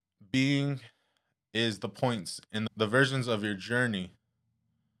being is the points and the versions of your journey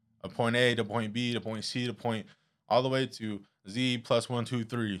of point A to point B to point C to point all the way to Z plus one, two,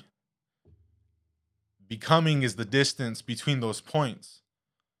 three. Becoming is the distance between those points.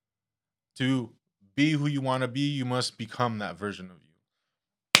 To be who you want to be, you must become that version of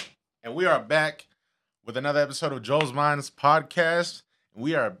you. And we are back with another episode of Joel's Minds podcast.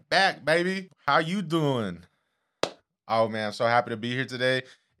 We are back, baby. How you doing? Oh man, I'm so happy to be here today.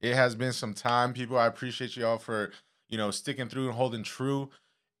 It has been some time, people. I appreciate you all for, sticking through and holding true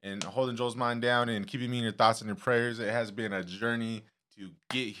and holding Joel's mind down and keeping me in your thoughts and your prayers. It has been a journey to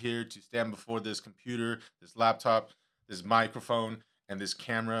get here, to stand before this computer, this laptop, this microphone, and this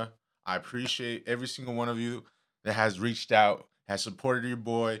camera. I appreciate every single one of you that has reached out, has supported your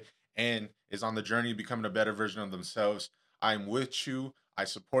boy, and is on the journey of becoming a better version of themselves. I'm with you. I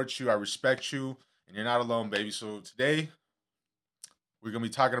support you. I respect you. And you're not alone, baby. So today, we're going to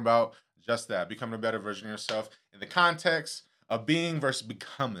be talking about just that, becoming a better version of yourself in the context of being versus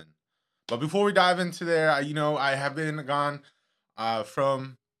becoming. But before we dive into there, I have been gone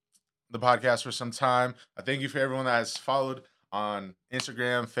from the podcast for some time. I thank you for everyone that has followed on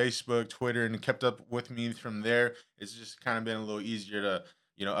Instagram, Facebook, Twitter, and kept up with me from there. It's just kind of been a little easier to,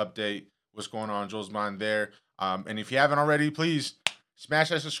 update what's going on in Joel's mind there. And if you haven't already, please smash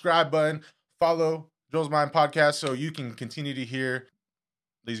that subscribe button, follow Joel's Mind podcast so you can continue to hear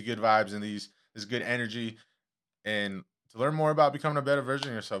these good vibes and this good energy and to learn more about becoming a better version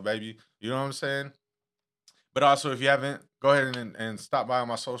of yourself, baby. You know what I'm saying? But also, if you haven't, go ahead and stop by on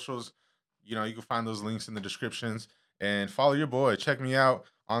my socials. You can find those links in the descriptions and follow your boy. Check me out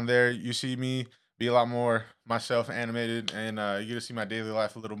on there. You see me be a lot more myself animated and you get to see my daily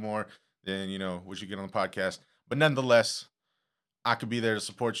life a little more than, what you get on the podcast. But nonetheless, I could be there to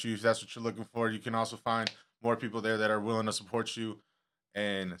support you if that's what you're looking for. You can also find more people there that are willing to support you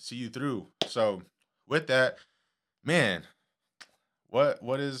and see you through. So with that, man,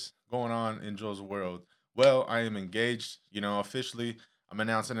 what is going on in Joel's world? Well, I am engaged, officially. I'm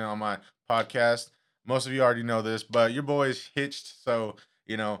announcing it on my podcast. Most of you already know this, but your boy is hitched. So,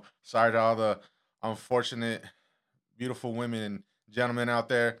 sorry to all the unfortunate, beautiful women and gentlemen out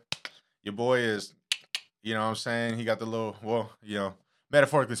there. Your boy is, you know what I'm saying? He got the little, well,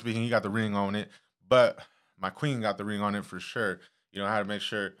 metaphorically speaking, he got the ring on it. But my queen got the ring on it for sure. I had to make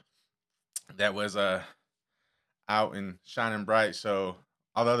sure that was out and shining bright. So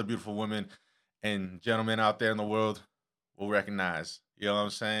all the other beautiful women and gentlemen out there in the world will recognize. You know what I'm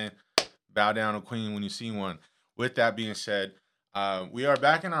saying? Bow down to queen when you see one. With that being said, we are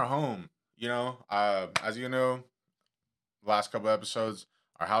back in our home. As you know, last couple episodes,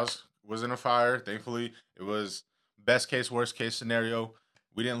 our house was in a fire. Thankfully, it was best case, worst case scenario.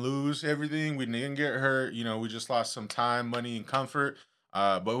 We didn't lose everything. We didn't get hurt. We just lost some time, money, and comfort.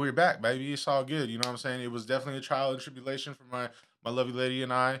 But we're back, baby. It's all good. You know what I'm saying? It was definitely a trial and tribulation for my lovely lady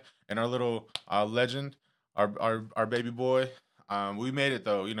and I and our little legend, our baby boy. We made it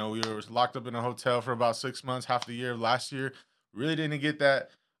though. We were locked up in a hotel for about 6 months, half the year of last year. Really didn't get that.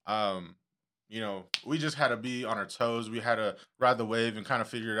 We just had to be on our toes. We had to ride the wave and kind of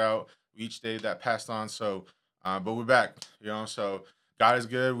figure it out each day that passed on. So, but we're back. So God is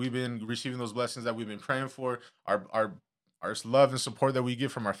good. We've been receiving those blessings that we've been praying for. Our love and support that we get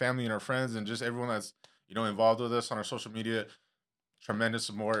from our family and our friends and just everyone that's involved with us on our social media. Tremendous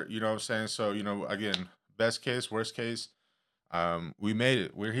support. You know what I'm saying? So again, best case, worst case, we made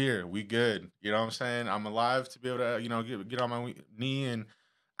it. We're here. We good. You know what I'm saying? I'm alive to be able to get on my knee and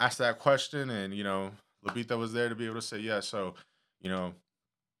ask that question. And Labita was there to be able to say yes. So you know,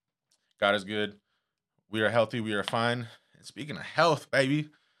 God is good. We are healthy. We are fine. And speaking of health, baby,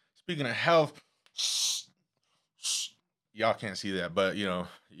 speaking of health, y'all can't see that, but you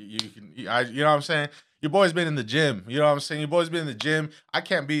can. You know what I'm saying. Your boy's been in the gym. You know what I'm saying. Your boy's been in the gym. I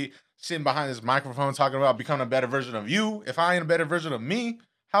can't be sitting behind this microphone talking about becoming a better version of you if I ain't a better version of me.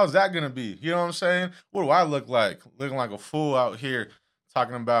 How's that gonna be? You know what I'm saying? What do I look like? Looking like a fool out here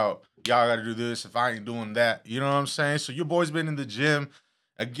talking about y'all got to do this if I ain't doing that. You know what I'm saying? So your boy's been in the gym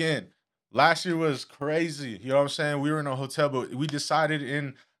again. Last year was crazy. You know what I'm saying? We were in a hotel, but we decided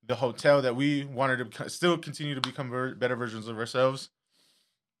in the hotel that we wanted to still continue to become better versions of ourselves,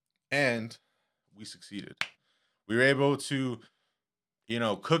 and we succeeded. We were able to,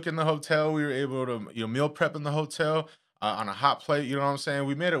 cook in the hotel. We were able to, meal prep in the hotel on a hot plate. You know what I'm saying?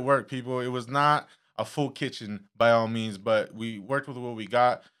 We made it work, people. It was not a full kitchen by all means, but we worked with what we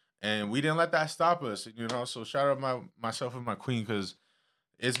got, and we didn't let that stop us. So shout out myself and my queen because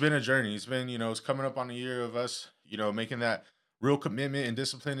it's been a journey. It's been, it's coming up on a year of us, making that real commitment and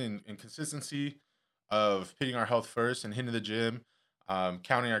discipline and consistency of hitting our health first and hitting the gym.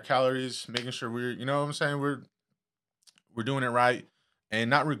 counting our calories, making sure we're, you know what I'm saying, we're doing it right and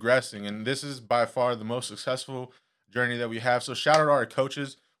not regressing. And this is by far the most successful journey that we have. So shout out to our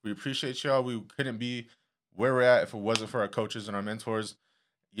coaches. We appreciate y'all. We couldn't be where we're at if it wasn't for our coaches and our mentors,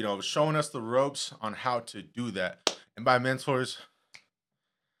 you know, showing us the ropes on how to do that. And by mentors,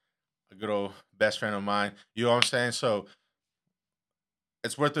 a good old best friend of mine. You know what I'm saying? So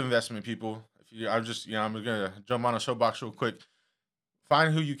it's worth the investment, people. If you, I'm just, you know, I'm gonna jump on a soapbox real quick.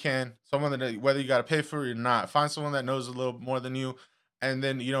 Find who you can, someone that whether you got to pay for it or not. Find someone that knows a little more than you, and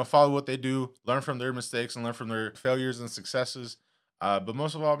then you know follow what they do, learn from their mistakes, and learn from their failures and successes. But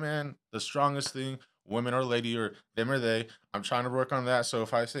most of all, man, the strongest thing, women or lady or them or they, I'm trying to work on that. So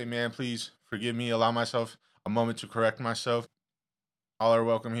if I say, man, please forgive me, allow myself a moment to correct myself. All are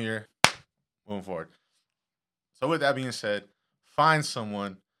welcome here. Moving forward. So with that being said, find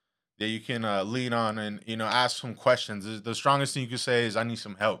someone that you can lean on and you know ask some questions. The strongest thing you can say is I need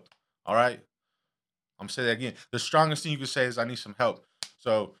some help. All right, I'm gonna say that again. The strongest thing you can say is I need some help.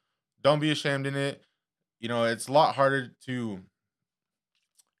 So don't be ashamed in it. You know it's a lot harder to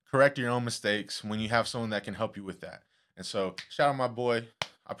correct your own mistakes when you have someone that can help you with that. And so shout out my boy.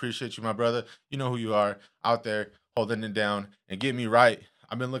 I appreciate you, my brother. You know who you are out there holding it down and get me right.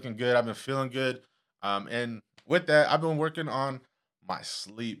 I've been looking good. I've been feeling good. And with that, I've been working on my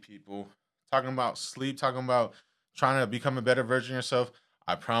sleep, people. Talking about sleep, talking about trying to become a better version of yourself.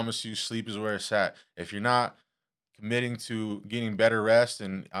 I promise you, sleep is where it's at. If you're not committing to getting better rest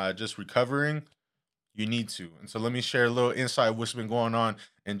and just recovering, you need to. And so let me share a little insight of what's been going on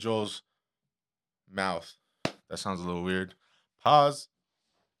in Joel's mouth. That sounds a little weird. Pause.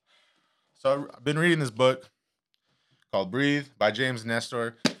 So I've been reading this book called Breathe by James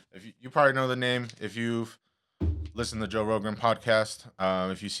Nestor. If you probably know the name if you've listened to Joe Rogan podcast,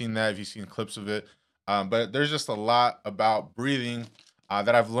 if you've seen that, if you've seen clips of it. But there's just a lot about breathing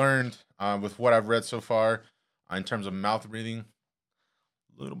that I've learned with what I've read so far in terms of mouth breathing.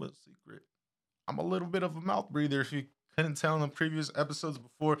 A little bit secret. I'm a little bit of a mouth breather. If you couldn't tell in the previous episodes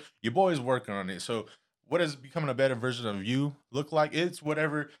before, your boy is working on it. So, what does becoming a better version of you look like? It's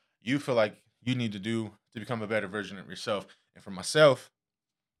whatever you feel like you need to do to become a better version of yourself. And for myself,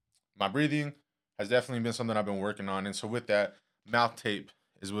 my breathing has definitely been something I've been working on. And so, with that, mouth tape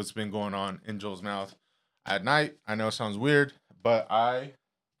is what's been going on in Joel's mouth at night. I know it sounds weird, but I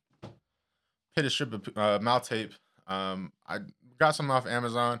hit a strip of mouth tape. I got some off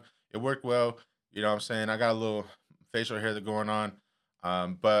Amazon. It worked well. You know what I'm saying? I got a little facial hair that going on.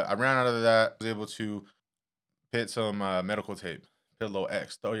 But I ran out of that. I was able to hit some medical tape. Hit a little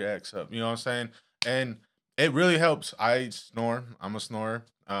X. Throw your X up. You know what I'm saying? And it really helps. I snore. I'm a snorer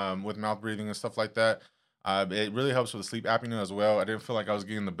with mouth breathing and stuff like that. It really helps with sleep apnea as well. I didn't feel like I was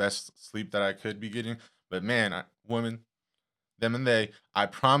getting the best sleep that I could be getting. But man, women, them and they, I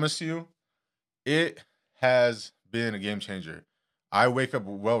promise you, it has been a game changer. I wake up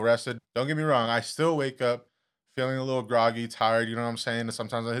well rested. Don't get me wrong, I still wake up feeling a little groggy, tired, you know what I'm saying? And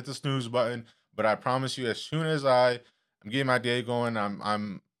sometimes I hit the snooze button, but I promise you as soon as I'm getting my day going,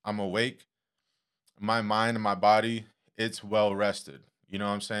 I'm awake, my mind and my body, it's well rested. You know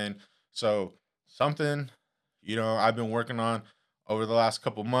what I'm saying? So something, you know, I've been working on over the last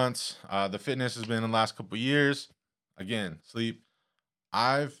couple months. The fitness has been in the last couple years. Again, sleep.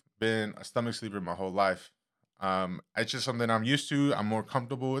 I've been a stomach sleeper my whole life. It's just something I'm used to. I'm more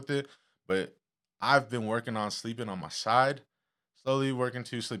comfortable with it. But I've been working on sleeping on my side, slowly working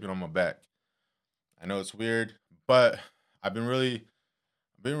to sleeping on my back. I know it's weird, but I've been really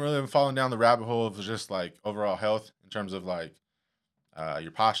falling down the rabbit hole of just like overall health in terms of like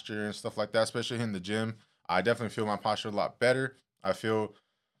your posture and stuff like that, especially in the gym. I definitely feel my posture a lot better. I feel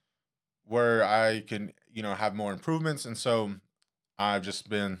where I can, you know, have more improvements. And so I've just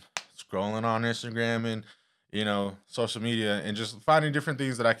been scrolling on Instagram and you know social media and just finding different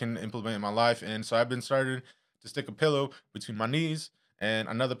things that I can implement in my life. And so I've been starting to stick a pillow between my knees and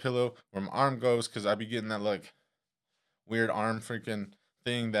another pillow where my arm goes because I be getting that like weird arm freaking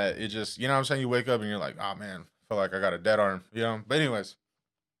thing that it just you know what I'm saying you wake up and you're like oh man I feel like I got a dead arm you know. But anyways,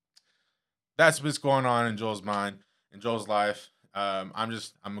 that's what's going on in Joel's mind, in Joel's life.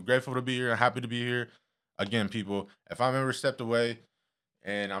 I'm grateful to be here. I'm happy to be here. Again, people, if I'm ever stepped away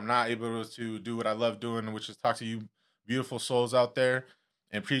and I'm not able to do what I love doing, which is talk to you beautiful souls out there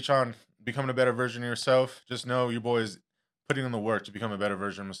and preach on becoming a better version of yourself, just know your boy is putting in the work to become a better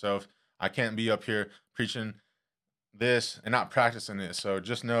version of myself. I can't be up here preaching this and not practicing it. So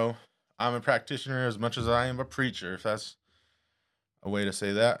just know I'm a practitioner as much as I am a preacher, if that's a way to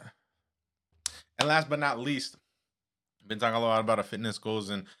say that. And last but not least, I've been talking a lot about our fitness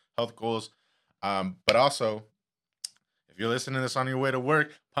goals and health goals. But also, If you're listening to this on your way to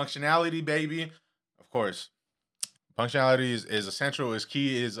work, punctuality, baby. Of course, punctuality is essential, is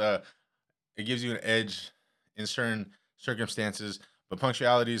key, it gives you an edge in certain circumstances. But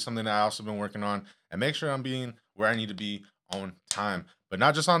punctuality is something that I also been working on and make sure I'm being where I need to be on time. But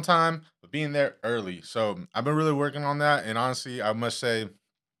not just on time, but being there early. So I've been really working on that. And honestly, I must say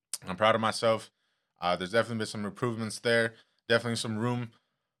I'm proud of myself. There's definitely been some improvements there. Definitely some room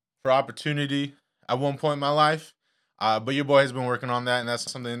for opportunity at one point in my life. But your boy has been working on that, and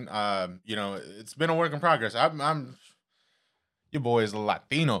that's something it's been a work in progress. I'm your boy is a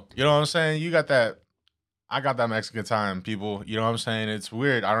Latino. You know what I'm saying? You got that. I got that Mexican time, people. You know what I'm saying? It's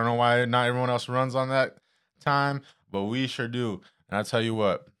weird. I don't know why not everyone else runs on that time, but we sure do. And I tell you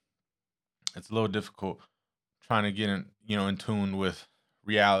what, it's a little difficult trying to get in tune with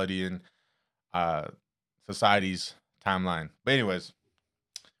reality and uh society's timeline. But anyways,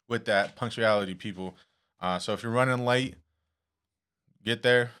 with that punctuality, people. So if you're running late, get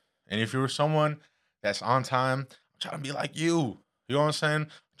there. And if you're someone that's on time, I'm trying to be like you. You know what I'm saying?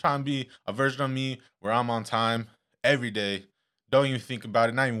 I'm trying to be a version of me where I'm on time every day. Don't even think about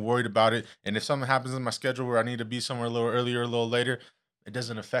it, not even worried about it. And if something happens in my schedule where I need to be somewhere a little earlier, a little later, it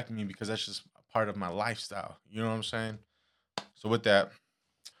doesn't affect me because that's just a part of my lifestyle. You know what I'm saying? So with that,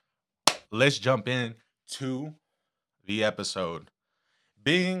 let's jump in to the episode.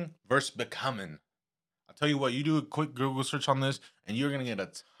 Being versus becoming. I'll tell you what, you do a quick Google search on this and you're going to get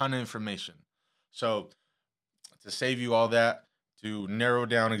a ton of information. So, to save you all that, to narrow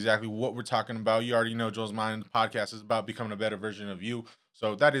down exactly what we're talking about, you already know Joel's Mind podcast is about becoming a better version of you.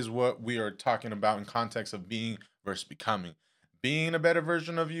 So, that is what we are talking about in context of being versus becoming. Being a better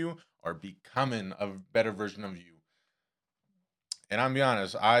version of you or becoming a better version of you. And I'm be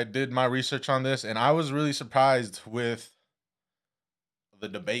honest, I did my research on this and I was really surprised with the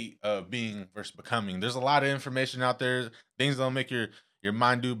debate of being versus becoming. There's a lot of information out there, things that'll make your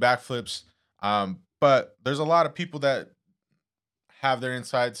mind do backflips. But there's a lot of people that have their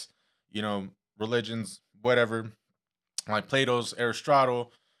insights, religions, whatever, like Plato's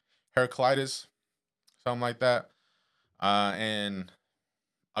Aristotle, Heraclitus, something like that, and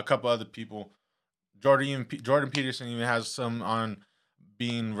a couple other people. Jordan Peterson even has some on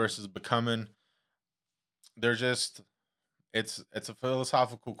being versus becoming. They're just it's a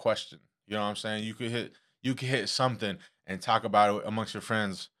philosophical question. You know what I'm saying? You could hit something and talk about it amongst your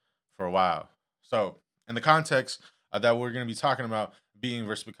friends for a while. So in the context that we're going to be talking about being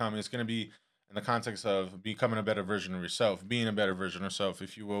versus becoming, it's going to be in the context of becoming a better version of yourself, being a better version of yourself,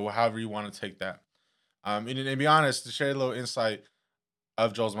 if you will, however you want to take that. And be honest, to share a little insight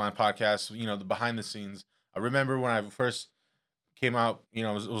of Joel's Mind podcast, the behind the scenes. I remember when I first came out,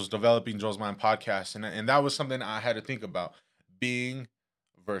 was developing Joel's Mind podcast, and that was something I had to think about: being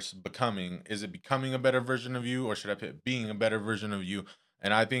versus becoming. Is it becoming a better version of you, or should I put being a better version of you?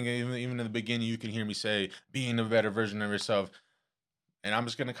 And I think even in the beginning, you can hear me say being a better version of yourself, and I'm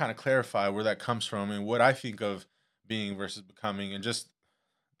just gonna kind of clarify where that comes from and what I think of being versus becoming, and just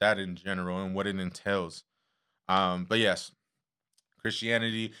that in general and what it entails. But yes,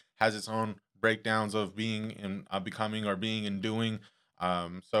 Christianity has its own breakdowns of being and becoming, or being and doing.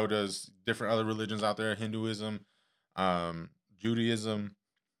 So does different other religions out there, Hinduism, Judaism.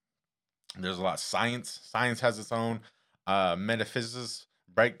 There's a lot of science. Science has its own metaphysics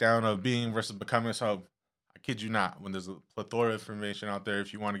breakdown of being versus becoming. So I kid you not, when there's a plethora of information out there,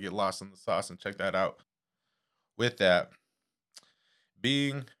 if you want to get lost in the sauce and check that out. With that,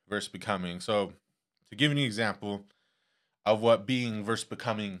 being versus becoming. So to give you an example of what being versus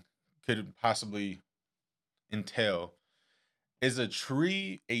becoming could possibly entail, is a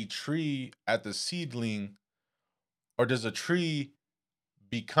tree at the seedling, or does a tree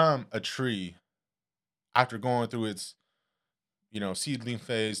become a tree after going through its seedling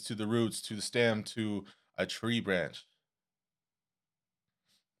phase to the roots to the stem to a tree branch?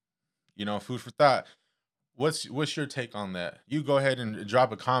 Food for thought. What's your take on that? You go ahead and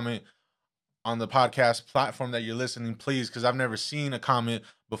drop a comment on the podcast platform that you're listening, please, because I've never seen a comment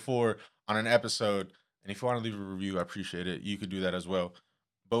before on an episode. And if you want to leave a review, I appreciate it. You could do that as well.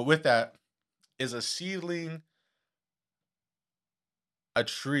 But with that, is a seedling a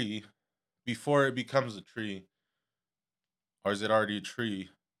tree before it becomes a tree, or is it already a tree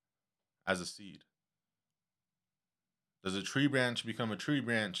as a seed? Does a tree branch become a tree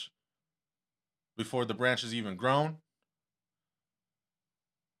branch before the branch is even grown?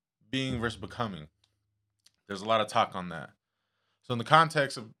 Being versus becoming. There's a lot of talk on that. So in the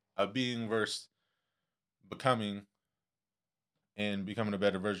context of being versus becoming and becoming a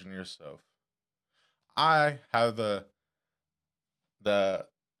better version of yourself, I have the the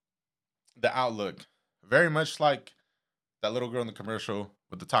outlook very much like that little girl in the commercial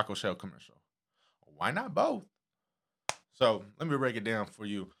with the taco shell commercial? Why not both? So let me break it down for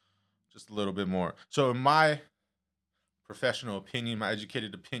you just a little bit more. So in my professional opinion, my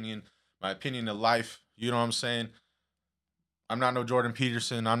educated opinion, my opinion of life, you know what I'm saying? I'm not no Jordan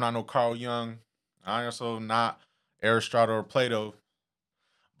Peterson. I'm not no Carl Jung. I also not Aristotle or Plato,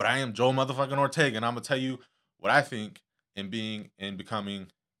 but I am Joel motherfucking Ortega, and I'm gonna tell you what I think in being and becoming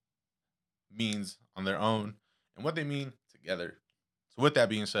means on their own and what they mean together. So with that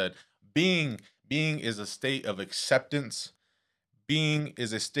being said, being being is a state of acceptance. Being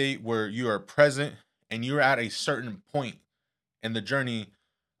is a state where you are present and you're at a certain point in the journey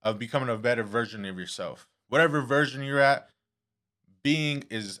of becoming a better version of yourself. Whatever version you're at, being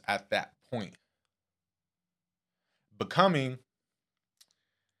is at that point. Becoming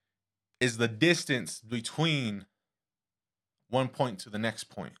is the distance between one point to the next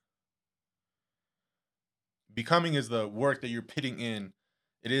point. Becoming is the work that you're putting in.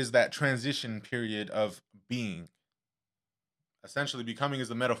 It is that transition period of being. Essentially, becoming is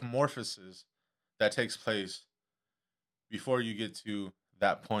the metamorphosis that takes place before you get to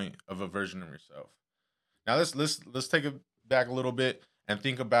that point of a version of yourself. Now let's take it back a little bit and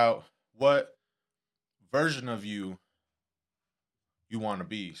think about what version of you want to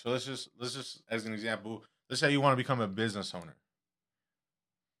be. So let's just as an example, let's say you want to become a business owner.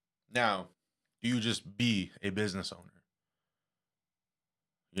 Now, do you just be a business owner?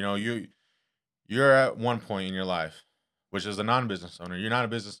 You know, you're at one point in your life, which is a non-business owner. You're not a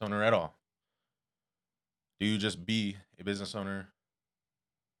business owner at all. Do you just be a business owner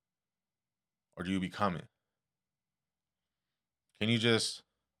or do you become it? Can you just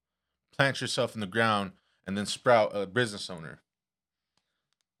plant yourself in the ground and then sprout a business owner?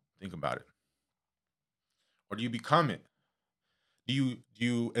 Think about it. Or do you become it? Do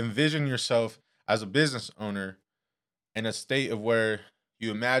you envision yourself as a business owner in a state of where you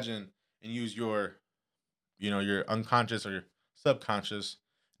imagine and use your your unconscious or your subconscious?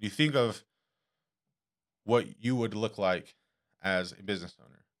 You think of what you would look like as a business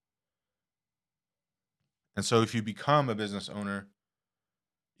owner. And so if you become a business owner,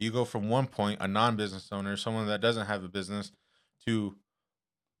 you go from one point, a non-business owner, someone that doesn't have a business, to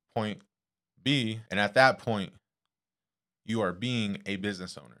point B, and at that point, you are being a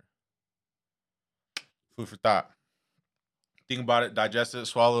business owner. Food for thought. Think about it, digest it,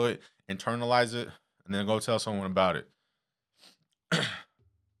 swallow it, internalize it, and then go tell someone about it.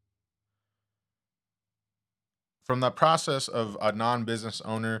 From the process of a non-business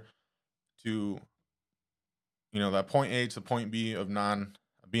owner to that point A to point B of non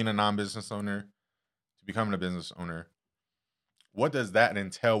being a non-business owner to becoming a business owner, what does that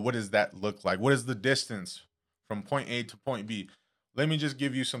entail? What does that look like? What is the distance from point A to point B? Let me just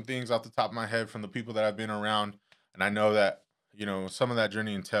give you some things off the top of my head from the people that I've been around, and I know that some of that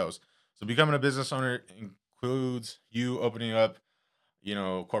journey entails. So becoming a business owner includes you opening up,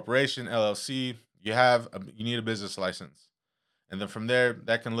 corporation, LLC. You need a business license, and then from there,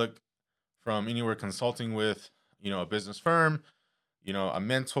 that can look from anywhere consulting with, a business firm, a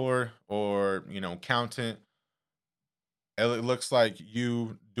mentor or accountant. It looks like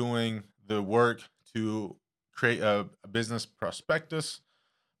you doing the work to create a business prospectus,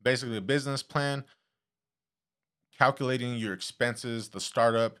 basically a business plan, calculating your expenses, the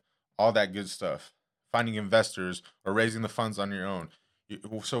startup, all that good stuff, finding investors or raising the funds on your own.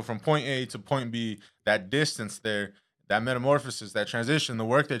 So from point A to point B, that distance there, that metamorphosis, that transition, the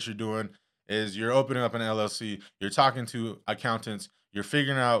work that you're doing is you're opening up an LLC, you're talking to accountants, you're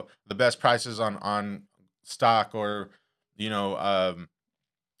figuring out the best prices on stock or you know um,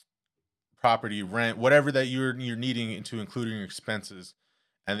 property, rent, whatever that you're needing to include in your expenses,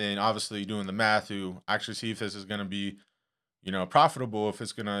 and then obviously doing the math to actually see if this is going to be profitable, if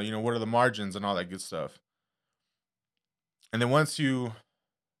it's gonna what are the margins and all that good stuff. And then once you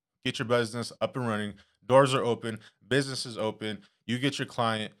get your business up and running, doors are open, business is open, you get your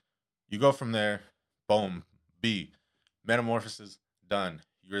client, you go from there, boom, B, metamorphosis done.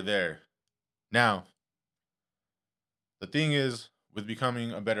 You're there. Now, the thing is with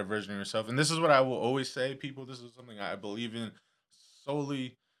becoming a better version of yourself, and this is what I will always say, people, this is something I believe in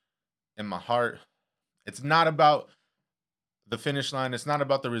solely in my heart. It's not about the finish line, it's not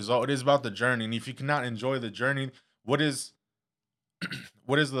about the result, it is about the journey. And if you cannot enjoy the journey, what is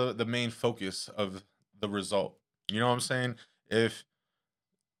what is the main focus of the result? You know what I'm saying? If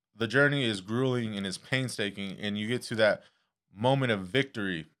the journey is grueling and is painstaking and you get to that moment of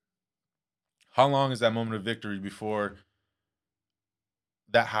victory, how long is that moment of victory before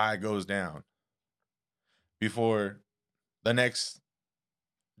that high goes down? Before the next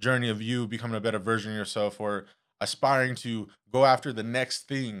journey of you becoming a better version of yourself, or aspiring to go after the next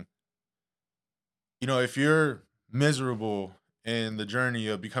thing. If you're miserable in the journey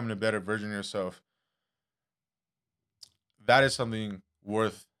of becoming a better version of yourself, that is something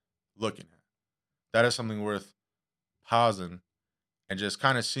worth looking at. That is something worth pausing and just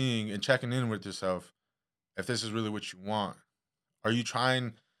kind of seeing and checking in with yourself if this is really what you want. Are you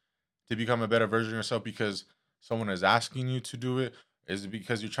trying to become a better version of yourself because someone is asking you to do it? Is it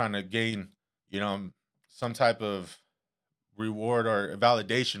because you're trying to gain, you know, some type of reward or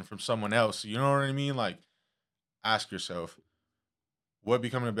validation from someone else? You know what I mean? Like, ask yourself what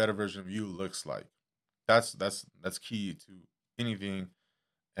becoming a better version of you looks like. That's key to anything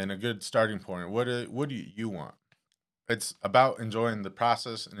and a good starting point. What do you want? It's about enjoying the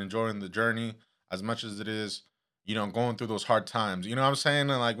process and enjoying the journey as much as it is, going through those hard times. You know what I'm saying?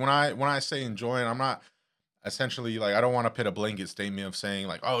 And like when I say enjoying, I'm not essentially like I don't want to put a blanket statement of saying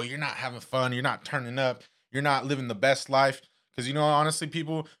like, oh, you're not having fun, you're not turning up, you're not living the best life. Because honestly,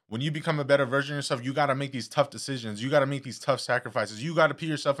 people, when you become a better version of yourself, you gotta make these tough decisions. You gotta make these tough sacrifices. You gotta put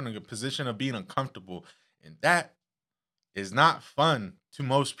yourself in a position of being uncomfortable. And that is not fun to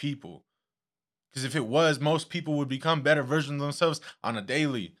most people. Because if it was, most people would become better versions of themselves on a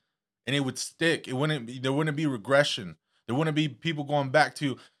daily, and it would stick. There wouldn't be regression. There wouldn't be people going back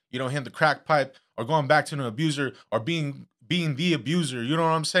to hitting the crack pipe or going back to an abuser or being the abuser. You know what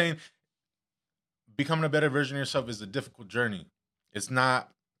I'm saying? Becoming a better version of yourself is a difficult journey. It's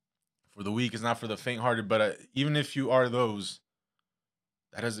not for the weak. It's not for the faint-hearted. But even if you are those,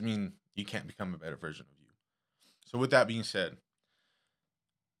 that doesn't mean you can't become a better version of you. So with that being said,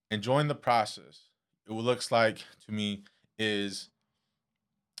 enjoying the process. It what looks like to me is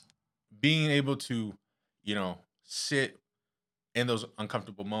being able to, sit in those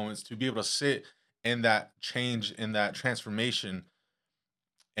uncomfortable moments, to be able to sit in that change, in that transformation,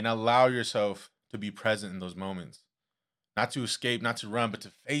 and allow yourself to be present in those moments. Not to escape, not to run, but to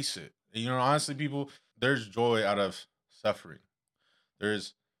face it. Honestly, people, there's joy out of suffering.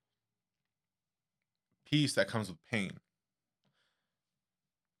 There's peace that comes with pain.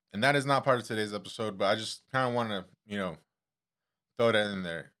 And that is not part of today's episode, but I just kind of want to, throw that in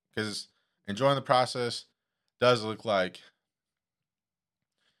there because enjoying the process does look like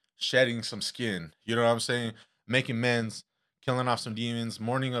shedding some skin. You know what I'm saying? Making amends, killing off some demons,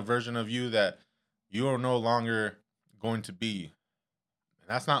 mourning a version of you that you are no longer going to be. And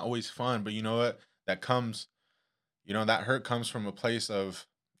that's not always fun, but you know what? That comes, that hurt comes from a place of,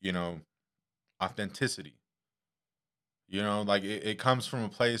 you know, authenticity. Like it comes from a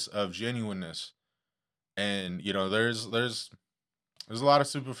place of genuineness. And, there's a lot of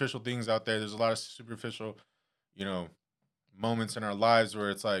superficial things out there. There's a lot of superficial, you know, moments in our lives where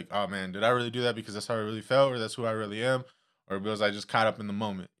it's like, oh man, did I really do that because that's how I really felt, or that's who I really am, or because I just caught up in the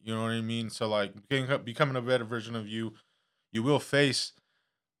moment? You know what I mean? So like becoming a better version of you, you will face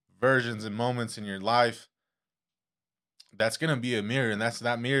versions and moments in your life that's gonna be a mirror, and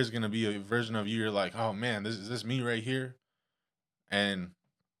that mirror is gonna be a version of you. You're like, oh man, this is this me right here, and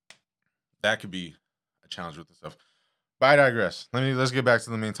that could be a challenge with this stuff. But I digress. Let's get back to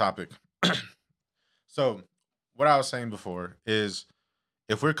the main topic. So, what I was saying before is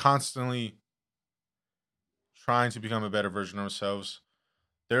if we're constantly trying to become a better version of ourselves,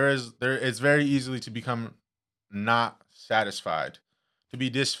 it's very easily to become not satisfied, to be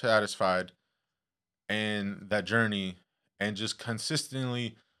dissatisfied in that journey and just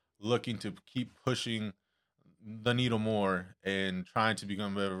consistently looking to keep pushing the needle more and trying to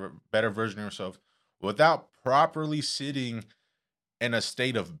become a better version of yourself without properly sitting in a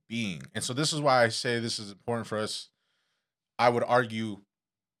state of being. And so this is why I say this is important for us. I would argue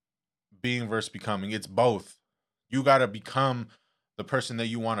being versus becoming. It's both. You got to become the person that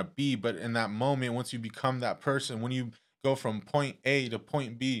you want to be, but in that moment, once you become that person, when you go from point A to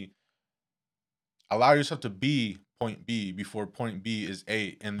point B, allow yourself to be point B before point B is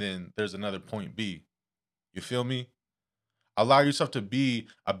A, and then there's another point B. You feel me? Allow yourself to be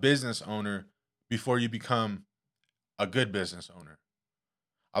a business owner before you become a good business owner.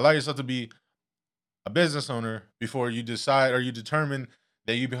 Allow yourself to be a business owner before you decide or you determine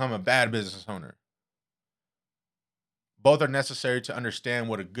that you become a bad business owner. Both are necessary to understand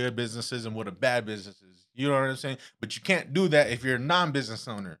what a good business is and what a bad business is. You know what I'm saying? But you can't do that if you're a non-business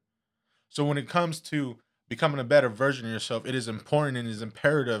owner. So when it comes to becoming a better version of yourself, it is important and it is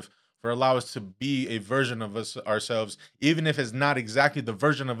imperative for allow us to be a version of us ourselves, even if it's not exactly the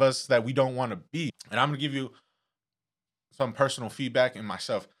version of us that we don't want to be. And I'm gonna give you some personal feedback in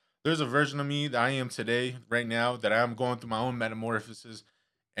myself. There's a version of me that I am today, right now, that I am going through my own metamorphosis.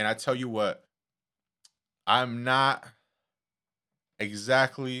 And I tell you what, I'm not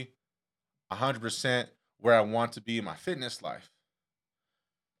exactly 100% where I want to be in my fitness life.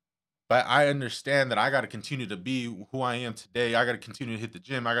 But I understand that I got to continue to be who I am today. I got to continue to hit the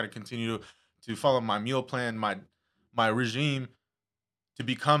gym. I got to continue to follow my meal plan, my regime to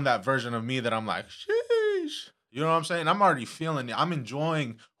become that version of me that I'm like, sheesh. You know what I'm saying? I'm already feeling it. I'm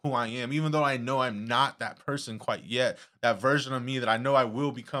enjoying who I am, even though I know I'm not that person quite yet. That version of me that I know I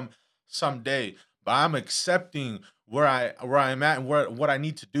will become someday. But I'm accepting where I'm at and what I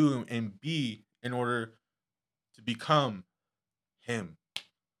need to do and be in order to become him.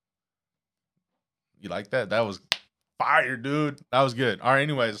 You like that? That was fire, dude. That was good. All right,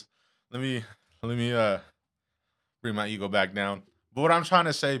 anyways, let me bring my ego back down. But what I'm trying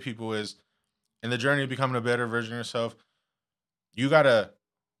to say, people, is in the journey of becoming a better version of yourself, you gotta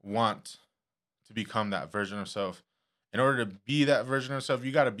want to become that version of yourself. In order to be that version of yourself,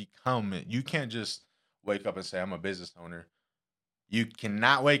 you gotta become it. You can't just wake up and say, I'm a business owner. You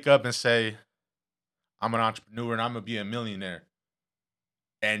cannot wake up and say, I'm an entrepreneur and I'm gonna be a millionaire.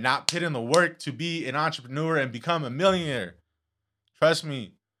 And not put in the work to be an entrepreneur and become a millionaire. Trust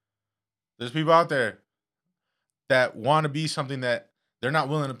me, there's people out there that want to be something that they're not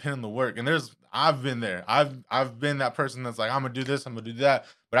willing to put in the work. And I've been there. I've been that person that's like, I'm gonna do this, I'm gonna do that,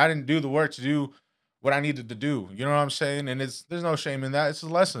 but I didn't do the work to do what I needed to do. You know what I'm saying? And there's no shame in that. It's a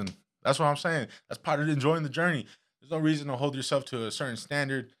lesson. That's what I'm saying. That's part of enjoying the journey. There's no reason to hold yourself to a certain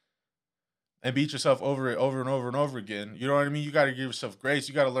standard and beat yourself over it over and over and over again. You know what I mean? You got to give yourself grace.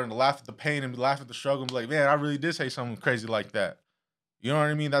 You got to learn to laugh at the pain and laugh at the struggle and be like, man, I really did say something crazy like that. You know what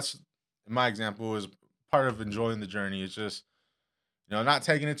I mean? That's my example is part of enjoying the journey. It's just, not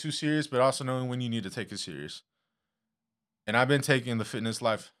taking it too serious, but also knowing when you need to take it serious. And I've been taking the fitness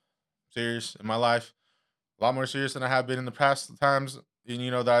life serious in my life, a lot more serious than I have been in the past times.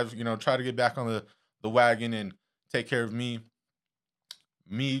 And, that I've, tried to get back on the wagon and take care of me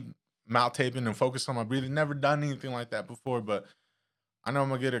mouth taping and focus on my breathing. Never done anything like that before, but I know I'm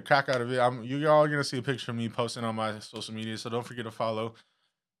gonna get a crack out of it. You're all gonna see a picture of me posting on my social media, so don't forget to follow.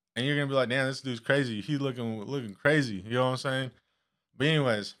 And you're gonna be like, damn, this dude's crazy. He's looking crazy. You know what I'm saying? But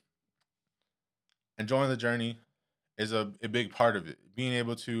anyways, enjoying the journey is a big part of it. Being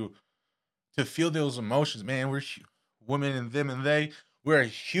able to feel those emotions, man. We're women and them and they. We're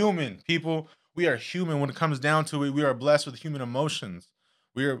human people. We are human. When it comes down to it, we are blessed with human emotions.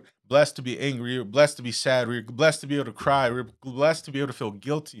 We are blessed to be angry. We're blessed to be sad. We're blessed to be able to cry. We're blessed to be able to feel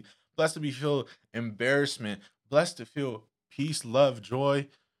guilty. Blessed to feel embarrassment. Blessed to feel peace, love, joy,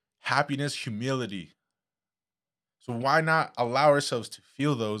 happiness, humility. So why not allow ourselves to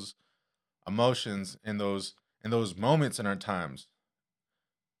feel those emotions in those moments in our times?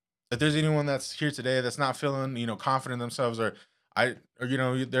 If there's anyone that's here today that's not feeling, confident in themselves, or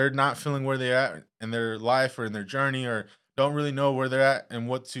they're not feeling where they're at in their life or in their journey, or don't really know where they're at and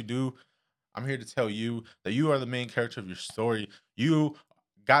what to do, I'm here to tell you that you are the main character of your story. You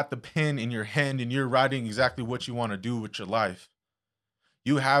got the pen in your hand and you're writing exactly what you want to do with your life.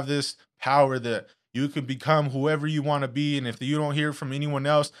 You have this power that you can become whoever you want to be. And if you don't hear from anyone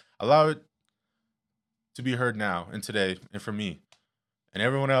else, allow it to be heard now and today and for me. And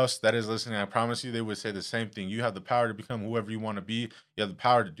everyone else that is listening, I promise you, they would say the same thing. You have the power to become whoever you want to be. You have the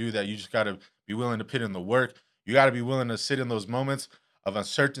power to do that. You just got to be willing to put in the work. You got to be willing to sit in those moments of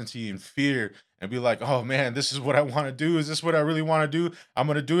uncertainty and fear and be like, oh man, this is what I want to do. Is this what I really want to do? I'm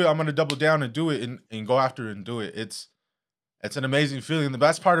going to do it. I'm going to double down and do it and go after it and do it. It's an amazing feeling. The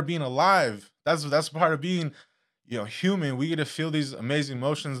best part of being alive, that's part of being, human. We get to feel these amazing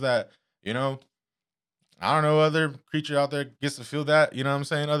emotions that, I don't know other creature out there gets to feel that, you know what I'm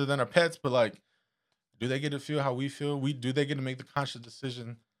saying, other than our pets, but like, do they get to feel how we feel? Do they get to make the conscious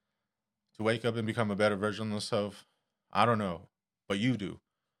decision to wake up and become a better version of themselves? I don't know, but you do.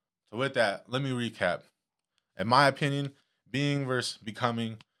 So with that, let me recap. In my opinion, being versus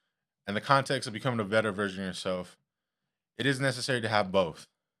becoming, and the context of becoming a better version of yourself, it is necessary to have both.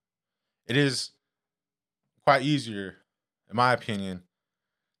 It is quite easier, in my opinion,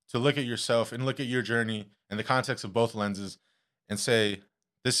 to look at yourself and look at your journey in the context of both lenses and say,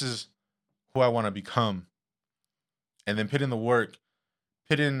 this is who I want to become. And then put in the work,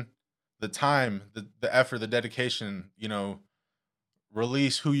 put in the time, the effort, the dedication,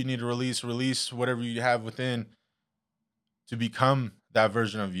 release who you need to release whatever you have within to become that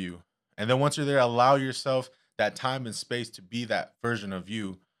version of you. And then once you're there, allow yourself that time and space to be that version of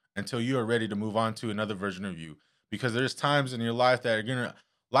you until you are ready to move on to another version of you. Because there's times in your life that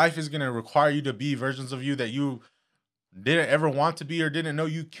life is gonna require you to be versions of you that you didn't ever want to be or didn't know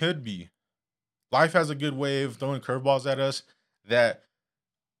you could be. Life has a good way of throwing curveballs at us that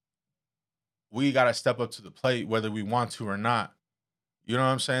we gotta step up to the plate whether we want to or not. You know what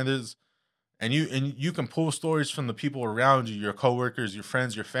I'm saying? And you can pull stories from the people around you, your coworkers, your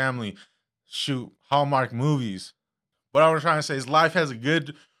friends, your family. Shoot, Hallmark movies. What I was trying to say is life has a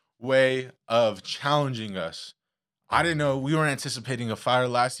good way of challenging us. I didn't know we were anticipating a fire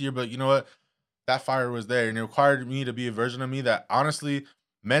last year, but you know what? That fire was there and it required me to be a version of me that honestly,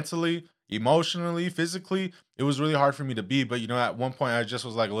 mentally, emotionally, physically, it was really hard for me to be. But you know, at one point I just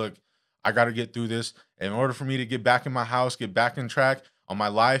was like, look, I got to get through this. In order for me to get back in my house, get back in track on my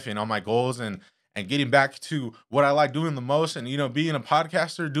life and on my goals and getting back to what I like doing the most and being a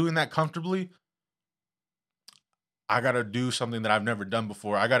podcaster, doing that comfortably, I got to do something that I've never done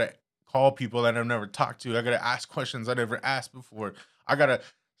before. I got to call people that I've never talked to. I got to ask questions I never asked before. I got to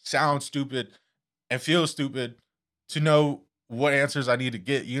sound stupid and feel stupid to know what answers I need to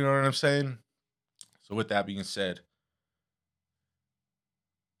get. You know what I'm saying? So, with that being said,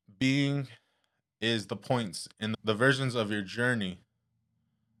 being is the points in the versions of your journey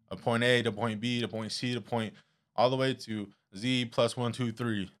of point A to point B to point C to point all the way to Z plus one, two,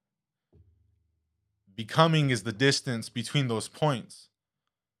 three. Becoming is the distance between those points.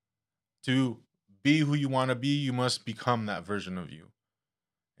 To be who you want to be, you must become that version of you.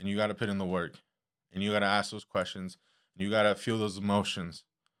 And you got to put in the work. And you got to ask those questions. And you got to feel those emotions.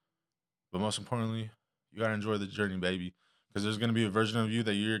 But most importantly, you got to enjoy the journey, baby. Because there's going to be a version of you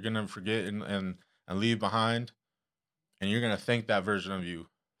that you're going to forget and leave behind. And you're going to thank that version of you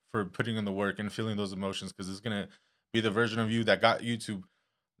for putting in the work and feeling those emotions. Because it's going to be the version of you that got you to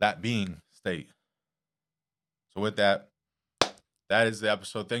that being state. So with that, that is the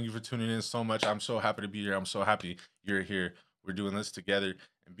episode. Thank you for tuning in so much. I'm so happy to be here. I'm so happy you're here. We're doing this together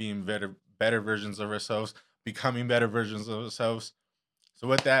and being better versions of ourselves, becoming better versions of ourselves. So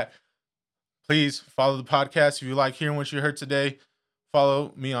with that, please follow the podcast. If you like hearing what you heard today,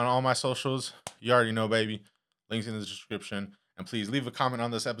 follow me on all my socials. You already know, baby. Links in the description. And please leave a comment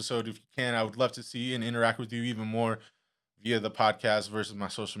on this episode if you can. I would love to see and interact with you even more via the podcast versus my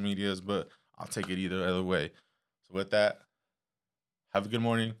social medias, but I'll take it either way. So with that, have a good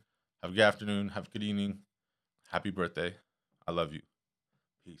morning, have a good afternoon, have a good evening. Happy birthday. I love you.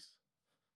 Peace.